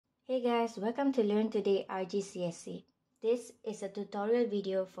Hey guys, welcome to Learn Today IGCSE. This is a tutorial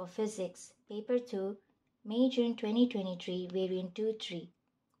video for Physics, Paper 2, May-June 2023, Variant 2-3.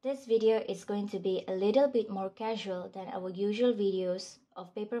 This video is going to be a little bit more casual than our usual videos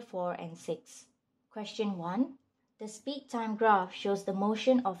of Paper 4 and 6. Question 1. The speed-time graph shows the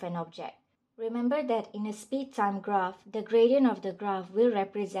motion of an object. Remember that in a speed-time graph, the gradient of the graph will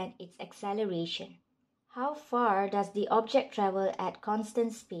represent its acceleration. How far does the object travel at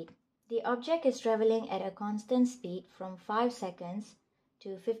constant speed? The object is traveling at a constant speed from 5 seconds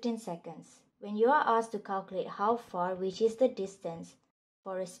to 15 seconds. When you are asked to calculate how far, which is the distance,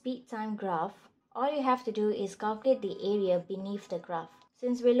 for a speed-time graph, all you have to do is calculate the area beneath the graph.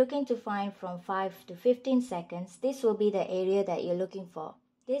 Since we're looking to find from 5 to 15 seconds, this will be the area that you're looking for.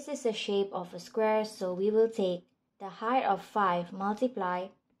 This is the shape of a square, so we will take the height of 5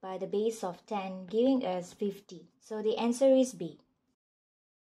 multiplied by the base of 10, giving us 50. So the answer is B.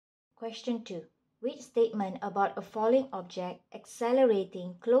 Question 2. Which statement about a falling object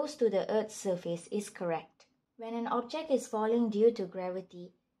accelerating close to the Earth's surface is correct? When an object is falling due to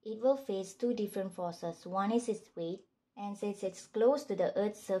gravity, it will face two different forces. One is its weight, and since it's close to the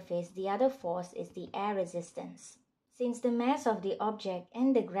Earth's surface, the other force is the air resistance. Since the mass of the object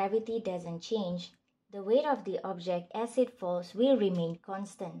and the gravity doesn't change, the weight of the object as it falls will remain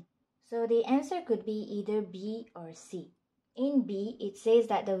constant. So the answer could be either B or C. In B, it says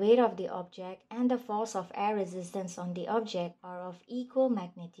that the weight of the object and the force of air resistance on the object are of equal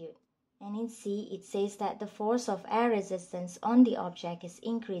magnitude. And in C, it says that the force of air resistance on the object is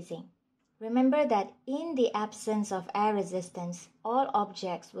increasing. Remember that in the absence of air resistance, all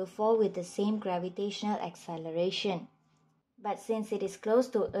objects will fall with the same gravitational acceleration. But since it is close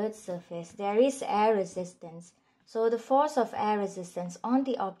to Earth's surface, there is air resistance, so the force of air resistance on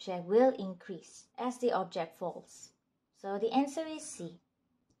the object will increase as the object falls. So the answer is C.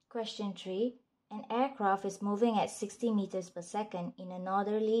 Question 3. An aircraft is moving at 60 meters per second in a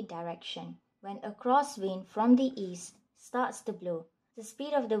northerly direction. When a crosswind from the east starts to blow, the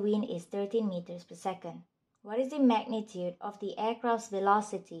speed of the wind is 13 meters per second. What is the magnitude of the aircraft's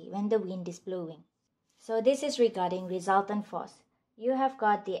velocity when the wind is blowing? So this is regarding resultant force. You have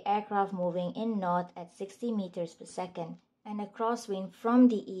got the aircraft moving in north at 60 meters per second and a crosswind from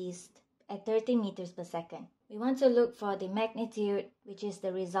the east at 13 meters per second. We want to look for the magnitude, which is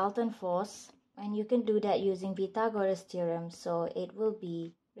the resultant force, and you can do that using Pythagoras theorem. So it will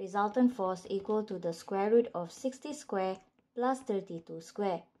be resultant force equal to the square root of 60 square plus 32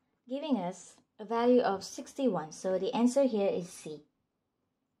 square, giving us a value of 61. So the answer here is C.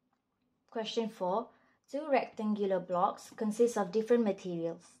 Question 4. Two rectangular blocks consist of different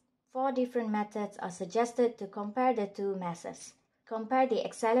materials. 4 different methods are suggested to compare the two masses. Compare the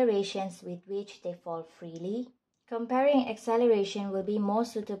accelerations with which they fall freely. Comparing acceleration will be more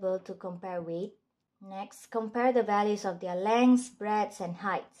suitable to compare weight. Next, compare the values of their lengths, breadths, and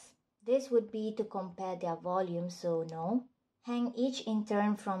heights. This would be to compare their volume, so no. Hang each in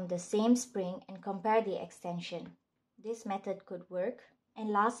turn from the same spring and compare the extension. This method could work.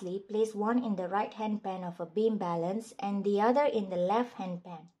 And lastly, place one in the right-hand pan of a beam balance and the other in the left-hand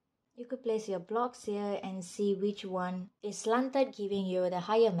pan. You could place your blocks here and see which one is slanted, giving you the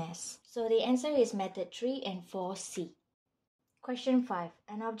higher mass. So the answer is method 3 and 4C. Question 5.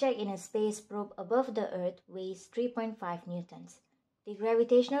 An object in a space probe above the Earth weighs 3.5 newtons. The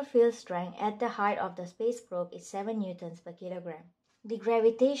gravitational field strength at the height of the space probe is 7 newtons per kilogram. The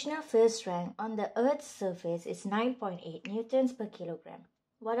gravitational field strength on the Earth's surface is 9.8 newtons per kilogram.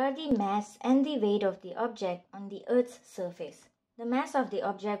 What are the mass and the weight of the object on the Earth's surface? The mass of the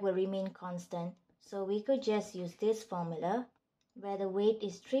object will remain constant, so we could just use this formula where the weight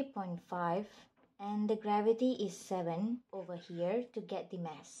is 3.5 and the gravity is 7 over here to get the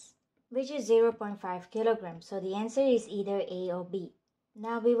mass, which is 0.5 kilograms. So the answer is either A or B.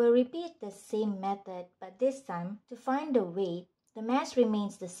 Now we will repeat the same method, but this time to find the weight, the mass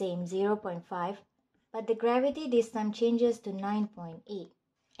remains the same, 0.5, but the gravity this time changes to 9.8.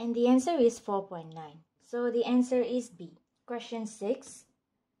 And the answer is 4.9. So the answer is B. Question 6.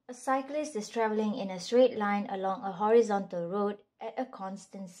 A cyclist is traveling in a straight line along a horizontal road at a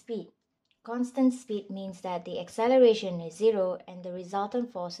constant speed. Constant speed means that the acceleration is 0 and the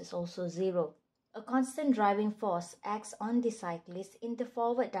resultant force is also 0. A constant driving force acts on the cyclist in the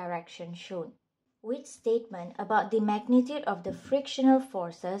forward direction shown. Which statement about the magnitude of the frictional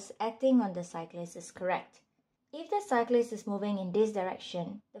forces acting on the cyclist is correct? If the cyclist is moving in this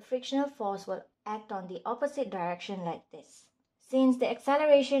direction, the frictional force will act on the opposite direction like this. Since the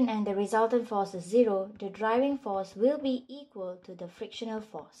acceleration and the resultant force is 0, the driving force will be equal to the frictional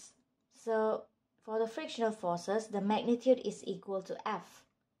force. So, for the frictional forces, the magnitude is equal to F.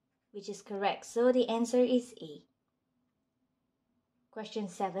 which is correct. So the answer is A. Question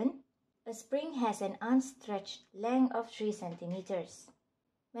 7. A spring has an unstretched length of 3 centimeters.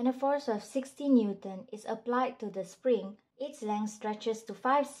 When a force of 60 Newton is applied to the spring, its length stretches to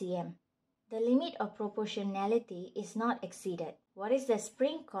 5 cm. The limit of proportionality is not exceeded. What is the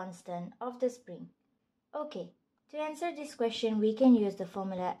spring constant of the spring? Okay, to answer this question, we can use the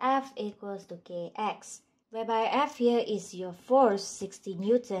formula F equals to Kx, whereby F here is your force, 60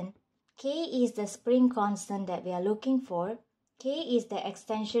 Newton. K is the spring constant that we are looking for. K is the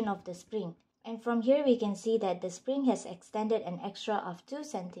extension of the spring. And from here we can see that the spring has extended an extra of 2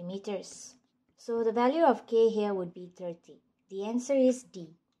 centimeters. So the value of K here would be 30. The answer is D.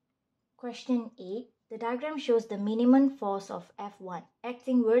 Question 8. The diagram shows the minimum force of F1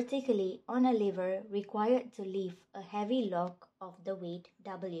 acting vertically on a lever required to lift a heavy log of the weight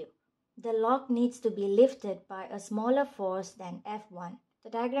W. The log needs to be lifted by a smaller force than F1. The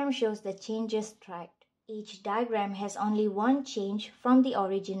diagram shows the changes tracked. Each diagram has only one change from the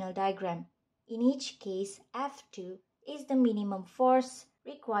original diagram. In each case, F2 is the minimum force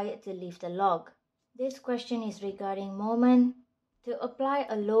required to lift the log. This question is regarding moment. To apply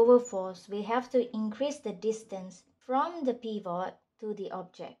a lower force, we have to increase the distance from the pivot to the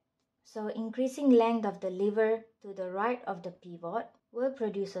object. So increasing length of the lever to the right of the pivot will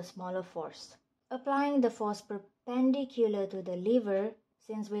produce a smaller force. Applying the force perpendicular to the lever,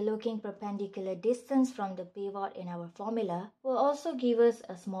 since we're looking perpendicular distance from the pivot in our formula, will also give us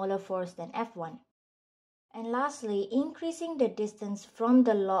a smaller force than F1. And lastly, increasing the distance from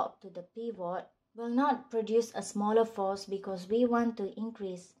the log to the pivot will not produce a smaller force because we want to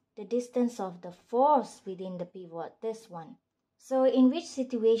increase the distance of the force within the pivot, this one. So in which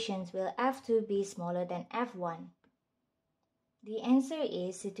situations will F2 be smaller than F1? The answer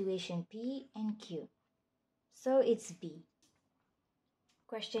is situation P and Q. So it's B.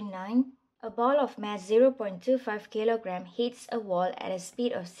 Question 9. A ball of mass 0.25 kg hits a wall at a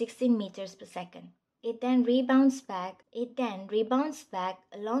speed of 16 meters per second. It then rebounds back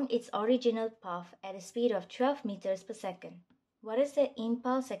along its original path at a speed of 12 meters per second. What is the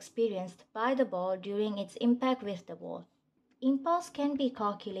impulse experienced by the ball during its impact with the wall? Impulse can be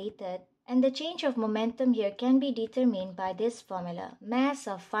calculated, and the change of momentum here can be determined by this formula: mass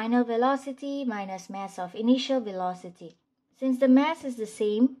of final velocity minus mass of initial velocity. Since the mass is the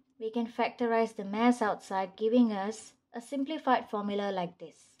same, we can factorize the mass outside, giving us a simplified formula like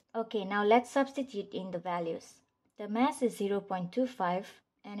this. Okay, now let's substitute in the values. The mass is 0.25,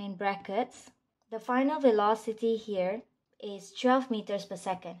 and in brackets, the final velocity here is 12 meters per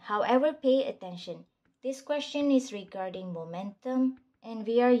second. However, pay attention. This question is regarding momentum, and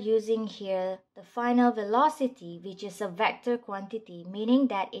we are using here the final velocity, which is a vector quantity, meaning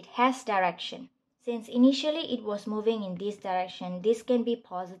that it has direction. Since initially it was moving in this direction, this can be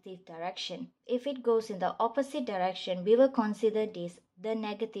positive direction. If it goes in the opposite direction, we will consider this the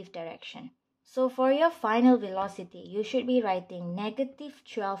negative direction. So for your final velocity, you should be writing negative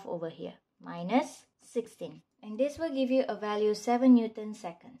 12 over here, minus 16. And this will give you a value 7 Newton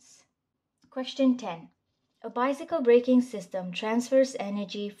seconds. Question 10. A bicycle braking system transfers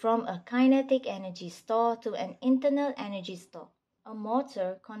energy from a kinetic energy store to an internal energy store. A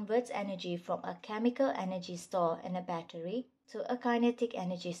motor converts energy from a chemical energy store and a battery to a kinetic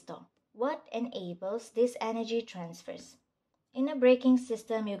energy store. What enables this energy transfers? In a braking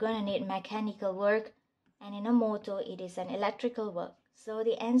system, you're going to need mechanical work, and in a motor, it is an electrical work. So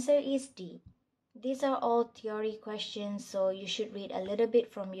the answer is D. These are all theory questions, so you should read a little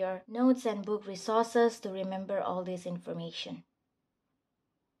bit from your notes and book resources to remember all this information.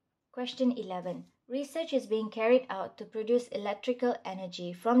 Question 11. Research is being carried out to produce electrical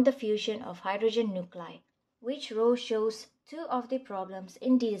energy from the fusion of hydrogen nuclei. Which row shows two of the problems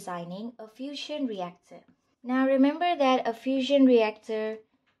in designing a fusion reactor? Now remember that a fusion reactor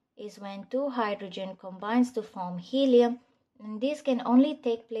is when two hydrogen combines to form helium, and this can only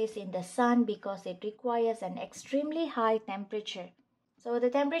take place in the sun because it requires an extremely high temperature. So the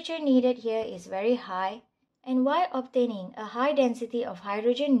temperature needed here is very high, and why obtaining a high density of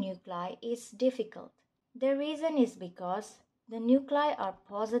hydrogen nuclei is difficult? The reason is because the nuclei are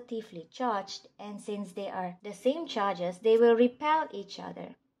positively charged, and since they are the same charges, they will repel each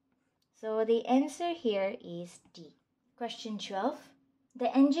other. So the answer here is D. Question 12.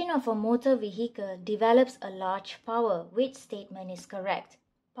 The engine of a motor vehicle develops a large power. Which statement is correct?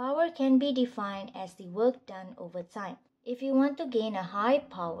 Power can be defined as the work done over time. If you want to gain a high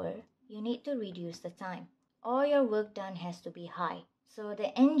power, you need to reduce the time, or your work done has to be high. So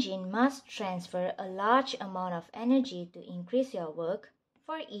the engine must transfer a large amount of energy to increase your work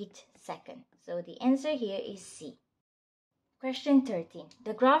for each second. So the answer here is C. Question 13.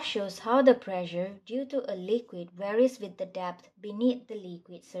 The graph shows how the pressure due to a liquid varies with the depth beneath the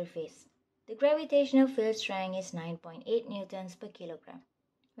liquid surface. The gravitational field strength is 9.8 newtons per kilogram.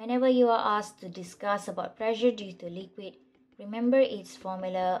 Whenever you are asked to discuss about pressure due to liquid, remember its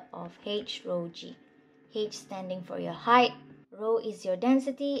formula of H rho G. H standing for your height, rho is your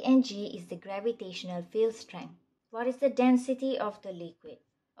density, and G is the gravitational field strength. What is the density of the liquid?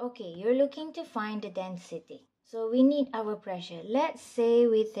 Okay, you're looking to find the density. So we need our pressure. Let's say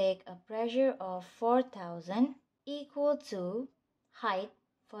we take a pressure of 4000 equal to height.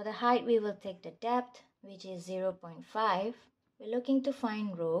 For the height, we will take the depth, which is 0.5. We're looking to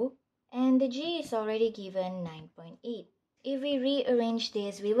find rho, and the G is already given 9.8. If we rearrange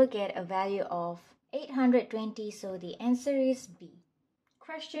this, we will get a value of 820, so the answer is B.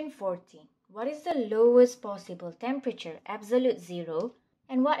 Question 14. What is the lowest possible temperature, absolute zero,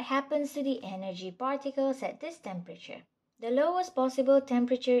 and what happens to the energy particles at this temperature? The lowest possible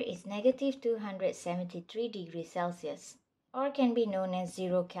temperature is negative 273 degrees Celsius, or can be known as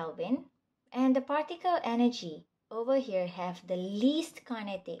 0 Kelvin, and the particle energy over here have the least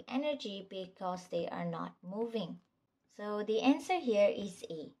kinetic energy because they are not moving. So the answer here is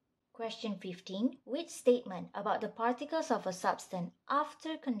A. Question 15. Which statement about the particles of a substance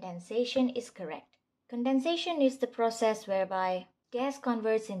after condensation is correct? Condensation is the process whereby gas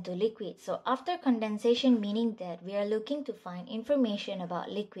converts into liquid. So after condensation, meaning that we are looking to find information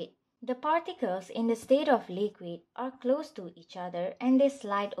about liquid. The particles in the state of liquid are close to each other and they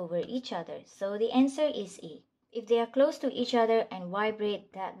slide over each other. So the answer is A. If they are close to each other and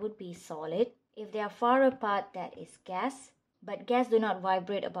vibrate, that would be solid. If they are far apart, that is gas. But gas do not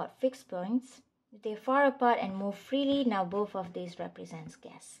vibrate about fixed points. If they are far apart and move freely, now both of these represents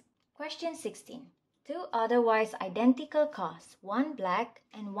gas. Question 16. Two otherwise identical cars, one black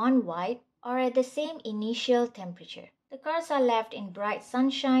and one white, are at the same initial temperature. The cars are left in bright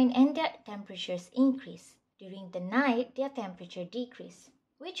sunshine and their temperatures increase. During the night, their temperature decrease.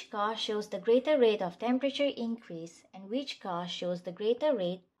 Which car shows the greater rate of temperature increase and which car shows the greater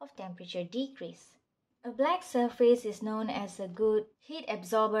rate of temperature decrease? A black surface is known as a good heat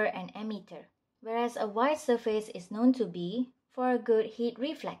absorber and emitter, whereas a white surface is known to be for a good heat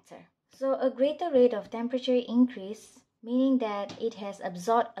reflector. So a greater rate of temperature increase, meaning that it has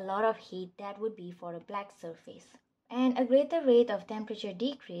absorbed a lot of heat, that would be for a black surface. And a greater rate of temperature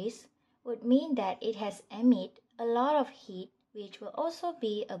decrease would mean that it has emit a lot of heat, which will also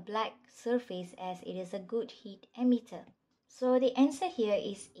be a black surface as it is a good heat emitter. So the answer here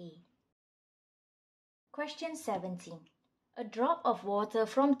is A. Question 17. A drop of water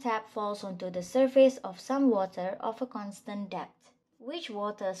from tap falls onto the surface of some water of a constant depth. Which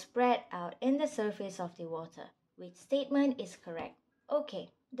water spread out in the surface of the water? Which statement is correct? Okay,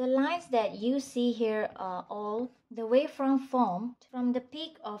 the lines that you see here are all the wavefront formed from the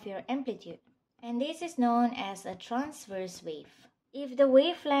peak of your amplitude, and this is known as a transverse wave. If the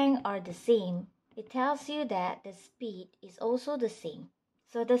wavelengths are the same, it tells you that the speed is also the same.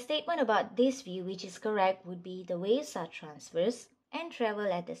 So the statement about this view, which is correct, would be the waves are transverse and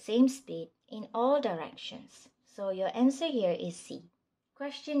travel at the same speed in all directions. So your answer here is C.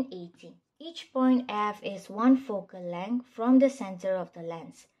 Question 18. Each point F is one focal length from the center of the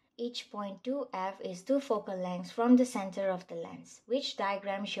lens. Each point 2F is two focal lengths from the center of the lens, which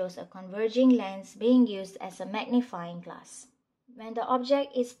diagram shows a converging lens being used as a magnifying glass. When the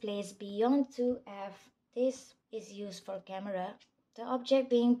object is placed beyond 2F, this is used for camera. The object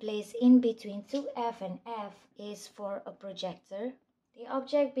being placed in between 2F and F is for a projector. The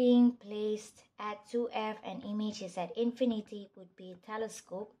object being placed at 2F and image is at infinity would be a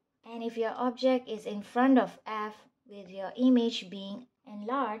telescope. And if your object is in front of F with your image being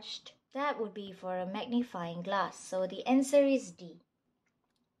enlarged, that would be for a magnifying glass. So the answer is D.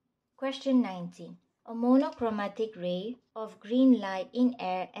 Question 19. A monochromatic ray of green light in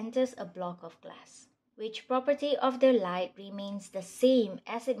air enters a block of glass. Which property of the light remains the same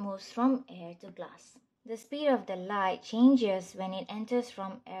as it moves from air to glass? The speed of the light changes when it enters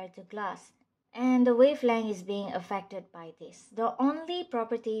from air to glass, and the wavelength is being affected by this. The only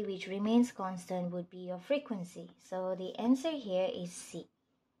property which remains constant would be your frequency. So the answer here is C.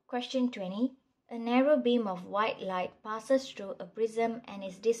 Question 20. A narrow beam of white light passes through a prism and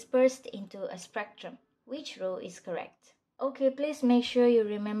is dispersed into a spectrum. Which row is correct? Okay, please make sure you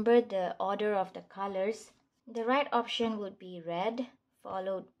remember the order of the colors. The right option would be red,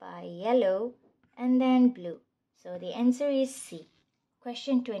 followed by yellow, and then blue. So the answer is C.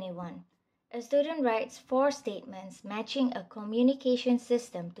 Question 21. A student writes 4 statements matching a communication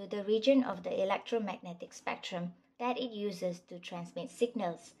system to the region of the electromagnetic spectrum that it uses to transmit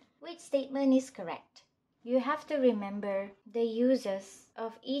signals. Which statement is correct? You have to remember the uses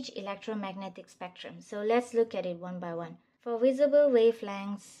of each electromagnetic spectrum. So let's look at it one by one. For visible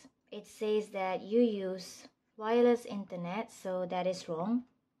wavelengths, it says that you use wireless internet, so that is wrong.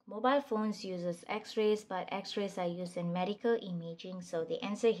 Mobile phones uses X-rays, but X-rays are used in medical imaging, so the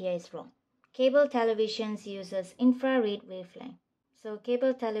answer here is wrong. Cable televisions uses infrared wavelength. So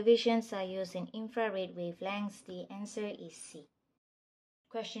cable televisions are used in infrared wavelengths. The answer is C.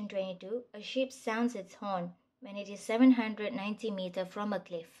 Question 22. A ship sounds its horn when it is 790 meters from a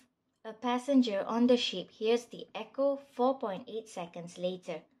cliff. A passenger on the ship hears the echo 4.8 seconds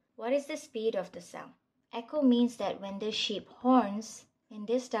later. What is the speed of the sound? Echo means that when the ship horns in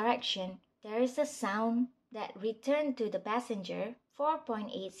this direction, there is a sound that returns to the passenger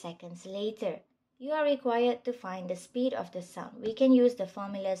 4.8 seconds later. You are required to find the speed of the sound. We can use the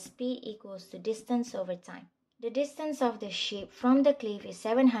formula speed equals to distance over time. The distance of the ship from the cliff is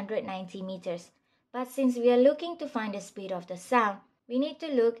 790 meters. But since we are looking to find the speed of the sound, we need to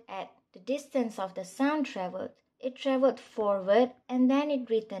look at the distance of the sound traveled. It traveled forward and then it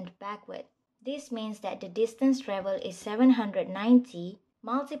returned backward. This means that the distance traveled is 790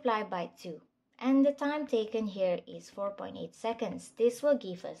 multiplied by 2. And the time taken here is 4.8 seconds. This will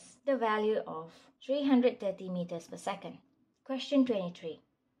give us the value of 330 meters per second. Question 23.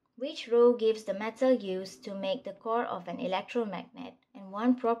 Which row gives the metal used to make the core of an electromagnet and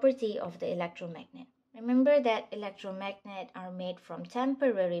one property of the electromagnet? Remember that electromagnets are made from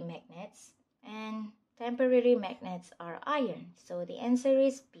temporary magnets and temporary magnets are iron. So the answer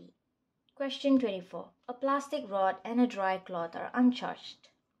is B. Question 24. A plastic rod and a dry cloth are uncharged.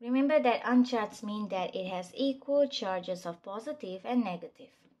 Remember that uncharged means that it has equal charges of positive and negative.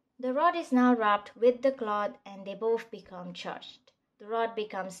 The rod is now rubbed with the cloth and they both become charged. The rod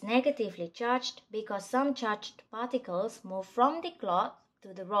becomes negatively charged because some charged particles move from the cloth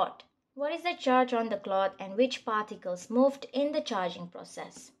to the rod. What is the charge on the cloth and which particles moved in the charging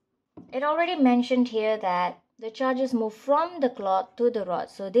process? It already mentioned here that the charges move from the cloth to the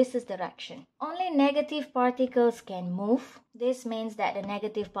rod, so this is the direction. Only negative particles can move. This means that the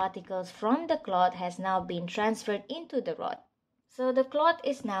negative particles from the cloth has now been transferred into the rod. So the cloth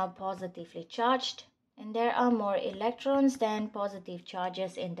is now positively charged and there are more electrons than positive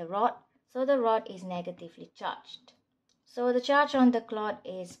charges in the rod, so the rod is negatively charged. So the charge on the cloth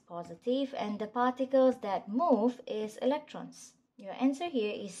is positive and the particles that move is electrons. Your answer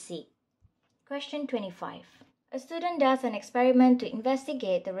here is C. Question 25. A student does an experiment to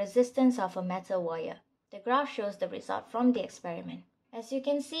investigate the resistance of a metal wire. The graph shows the result from the experiment. As you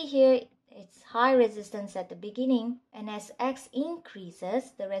can see here, it's high resistance at the beginning, and as X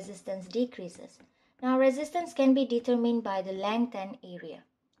increases, the resistance decreases. Now resistance can be determined by the length and area.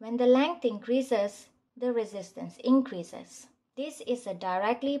 When the length increases, the resistance increases. This is a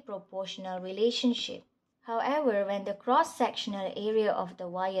directly proportional relationship. However, when the cross-sectional area of the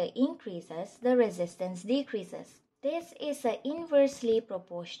wire increases, the resistance decreases. This is an inversely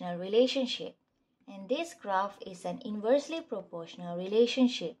proportional relationship. And this graph is an inversely proportional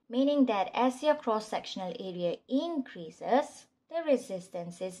relationship, meaning that as your cross-sectional area increases, the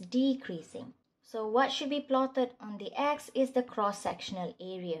resistance is decreasing. So what should be plotted on the X is the cross-sectional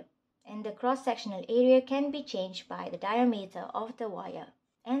area. And the cross-sectional area can be changed by the diameter of the wire.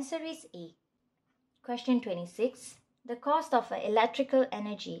 Answer is A. Question 26. The cost of electrical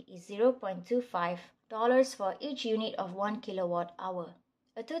energy is $0.25 for each unit of 1 kilowatt hour.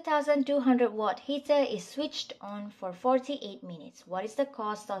 A 2200 watt heater is switched on for 48 minutes. What is the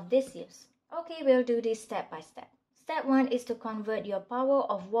cost of this use? Okay, we'll do this step by step. Step 1 is to convert your power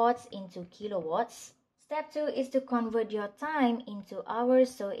of watts into kilowatts. Step 2 is to convert your time into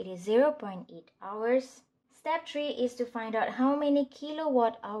hours, so it is 0.8 hours. Step 3 is to find out how many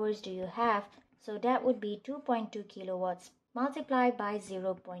kilowatt hours do you have, so that would be 2.2 kilowatts multiplied by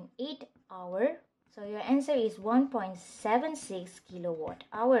 0.8 hour. So your answer is 1.76 kilowatt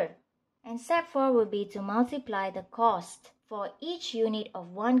hour. And step 4 will be to multiply the cost for each unit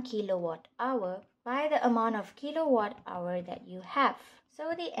of 1 kilowatt hour by the amount of kilowatt hour that you have.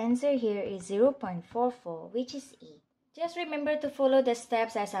 So the answer here is 0.44, which is E. Just remember to follow the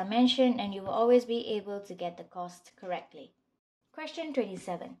steps as I mentioned and you will always be able to get the cost correctly. Question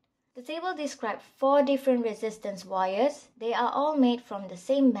 27. The table describes 4 different resistance wires. They are all made from the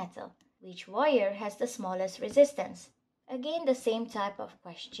same metal. Which wire has the smallest resistance? Again, the same type of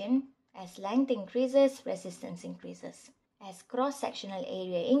question. As length increases, resistance increases. As cross-sectional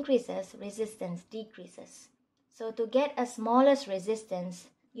area increases, resistance decreases. So to get a smallest resistance,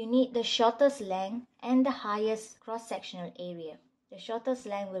 you need the shortest length and the highest cross-sectional area. The shortest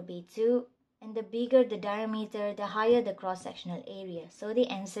length will be 2, and the bigger the diameter, the higher the cross-sectional area. So the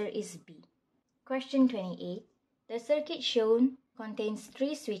answer is B. Question 28. The circuit shown contains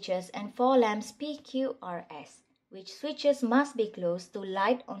 3 switches and 4 lamps P, Q, R, S. Which switches must be closed to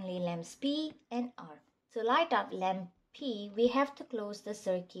light only lamps P and R? To light up lamp P, we have to close the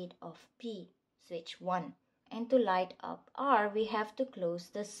circuit of P, switch 1. And to light up R, we have to close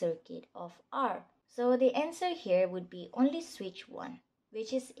the circuit of R. So the answer here would be only switch 1,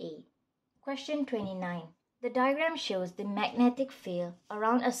 which is A. Question 29. The diagram shows the magnetic field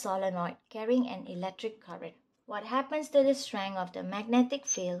around a solenoid carrying an electric current. What happens to the strength of the magnetic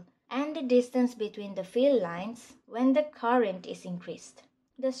field and the distance between the field lines when the current is increased?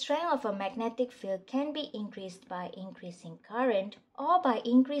 The strength of a magnetic field can be increased by increasing current or by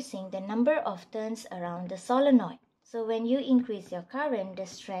increasing the number of turns around the solenoid. So when you increase your current, the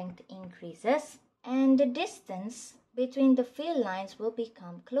strength increases and the distance between the field lines will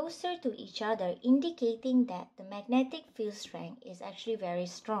become closer to each other, indicating that the magnetic field strength is actually very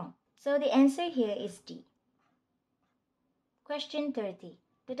strong. So the answer here is D. Question 30.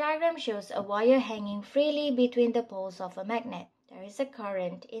 The diagram shows a wire hanging freely between the poles of a magnet. There is a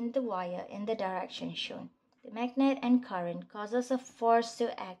current in the wire in the direction shown. The magnet and current causes a force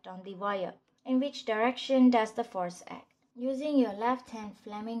to act on the wire. In which direction does the force act? Using your left hand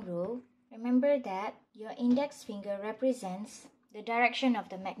Fleming rule, remember that your index finger represents the direction of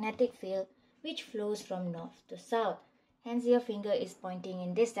the magnetic field which flows from north to south. Hence your finger is pointing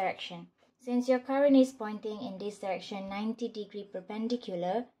in this direction. Since your current is pointing in this direction 90 degree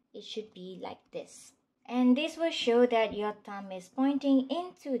perpendicular, it should be like this. And this will show that your thumb is pointing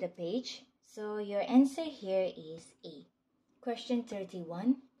into the page. So your answer here is A. Question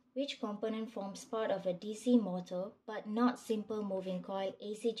 31. Which component forms part of a DC motor but not simple moving coil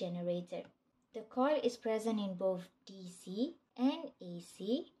AC generator? The coil is present in both DC and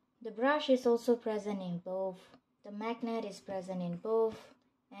AC. The brush is also present in both. The magnet is present in both.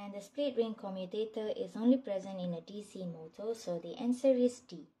 And the split ring commutator is only present in a DC motor, so the answer is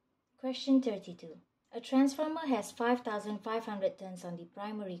D. Question 32. A transformer has 5,500 turns on the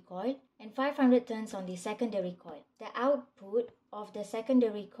primary coil and 500 turns on the secondary coil. The output of the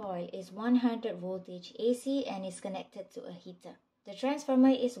secondary coil is 100 voltage AC and is connected to a heater. The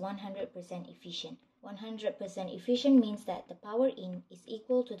transformer is 100% efficient. 100% efficient means that the power in is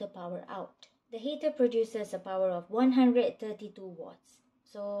equal to the power out. The heater produces a power of 132 watts.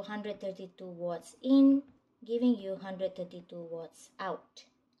 So 132 watts in, giving you 132 watts out.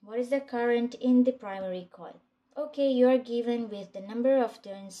 What is the current in the primary coil? Okay, you are given with the number of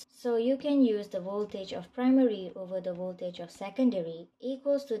turns, so you can use the voltage of primary over the voltage of secondary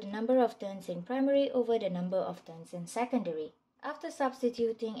equals to the number of turns in primary over the number of turns in secondary. After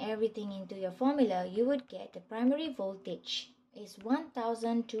substituting everything into your formula, you would get the primary voltage is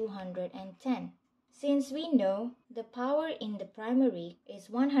 1210. Since we know the power in the primary is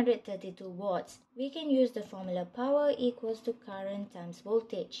 132 watts, we can use the formula power equals to current times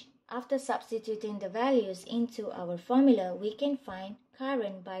voltage. After substituting the values into our formula, we can find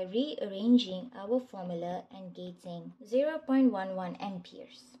current by rearranging our formula and getting 0.11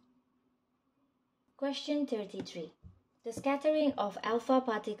 amperes. Question 33. The scattering of alpha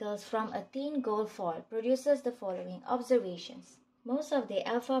particles from a thin gold foil produces the following observations. Most of the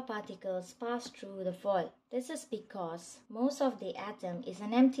alpha particles pass through the foil. This is because most of the atom is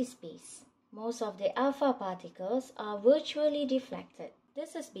an empty space. Most of the alpha particles are virtually deflected.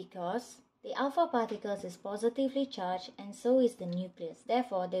 This is because the alpha particles is positively charged and so is the nucleus.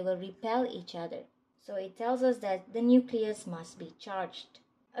 Therefore, they will repel each other. So it tells us that the nucleus must be charged.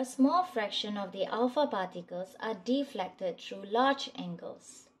 A small fraction of the alpha particles are deflected through large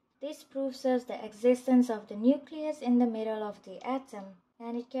angles. This proves us the existence of the nucleus in the middle of the atom,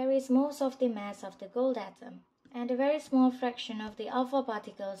 and it carries most of the mass of the gold atom. And a very small fraction of the alpha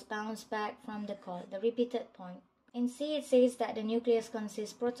particles bounce back from the core, the repeated point. In C, it says that the nucleus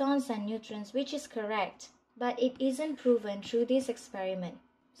consists protons and neutrons, which is correct, but it isn't proven through this experiment.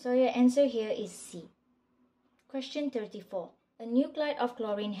 So your answer here is C. Question 34. A nuclide of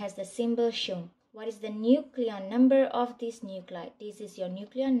chlorine has the symbol shown. What is the nucleon number of this nuclide? This is your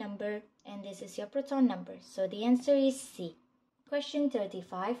nucleon number and this is your proton number. So the answer is C. Question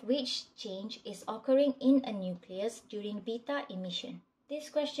 35. Which change is occurring in a nucleus during beta emission?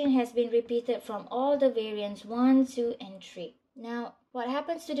 This question has been repeated from all the variants 1, 2, and 3. Now, what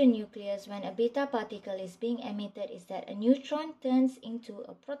happens to the nucleus when a beta particle is being emitted is that a neutron turns into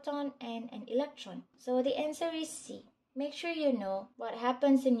a proton and an electron. So the answer is C. Make sure you know what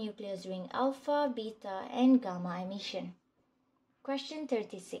happens in nucleus during alpha, beta, and gamma emission. Question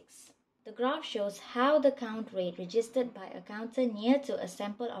 36. The graph shows how the count rate registered by a counter near to a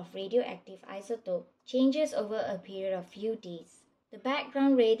sample of radioactive isotope changes over a period of few days. The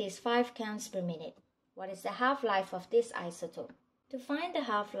background rate is 5 counts per minute. What is the half-life of this isotope? To find the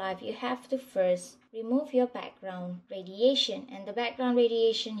half-life, you have to first remove your background radiation, and the background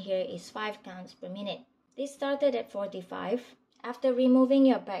radiation here is 5 counts per minute. This started at 45. After removing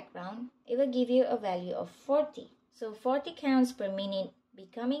your background, it will give you a value of 40. So 40 counts per minute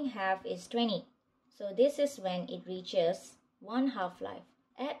becoming half is 20. So this is when it reaches 1 half-life.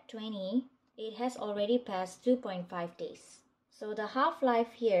 At 20, it has already passed 2.5 days. So the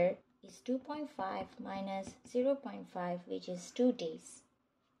half-life here is 2.5 minus 0.5, which is 2 days.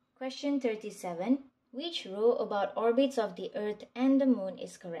 Question 37. Which row about orbits of the Earth and the Moon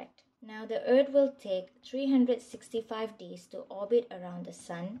is correct? Now the Earth will take 365 days to orbit around the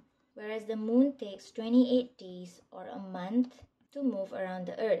Sun, whereas the Moon takes 28 days or a month to move around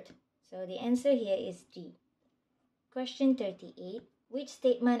the Earth. So the answer here is D. Question 38. Which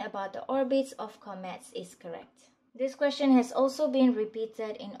statement about the orbits of comets is correct? This question has also been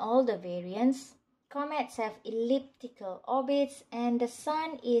repeated in all the variants. Comets have elliptical orbits and the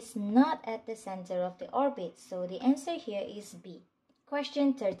Sun is not at the center of the orbit, so the answer here is B.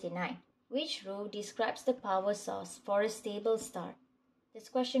 Question 39. Which row describes the power source for a stable star? This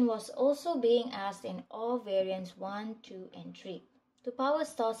question was also being asked in all variants 1, 2, and 3. To power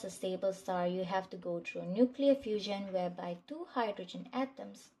source a stable star, you have to go through nuclear fusion whereby 2 hydrogen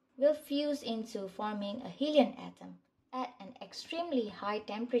atoms will fuse into forming a helium atom at an extremely high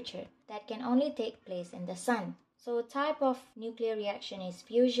temperature that can only take place in the Sun. So type of nuclear reaction is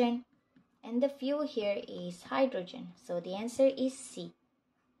fusion, and the fuel here is hydrogen. So the answer is C.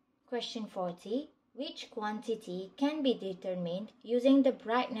 Question 40. Which quantity can be determined using the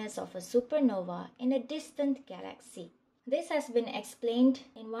brightness of a supernova in a distant galaxy? This has been explained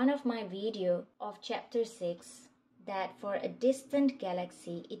in one of my videos of chapter 6, that for a distant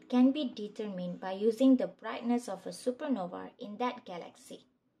galaxy, it can be determined by using the brightness of a supernova in that galaxy.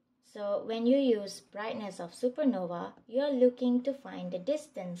 So when you use brightness of supernova, you are looking to find the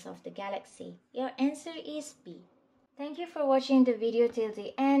distance of the galaxy. Your answer is B. Thank you for watching the video till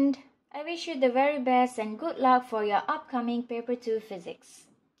the end. I wish you the very best and good luck for your upcoming Paper 2 Physics.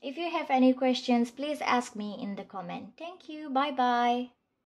 If you have any questions, please ask me in the comment. Thank you. Bye-bye.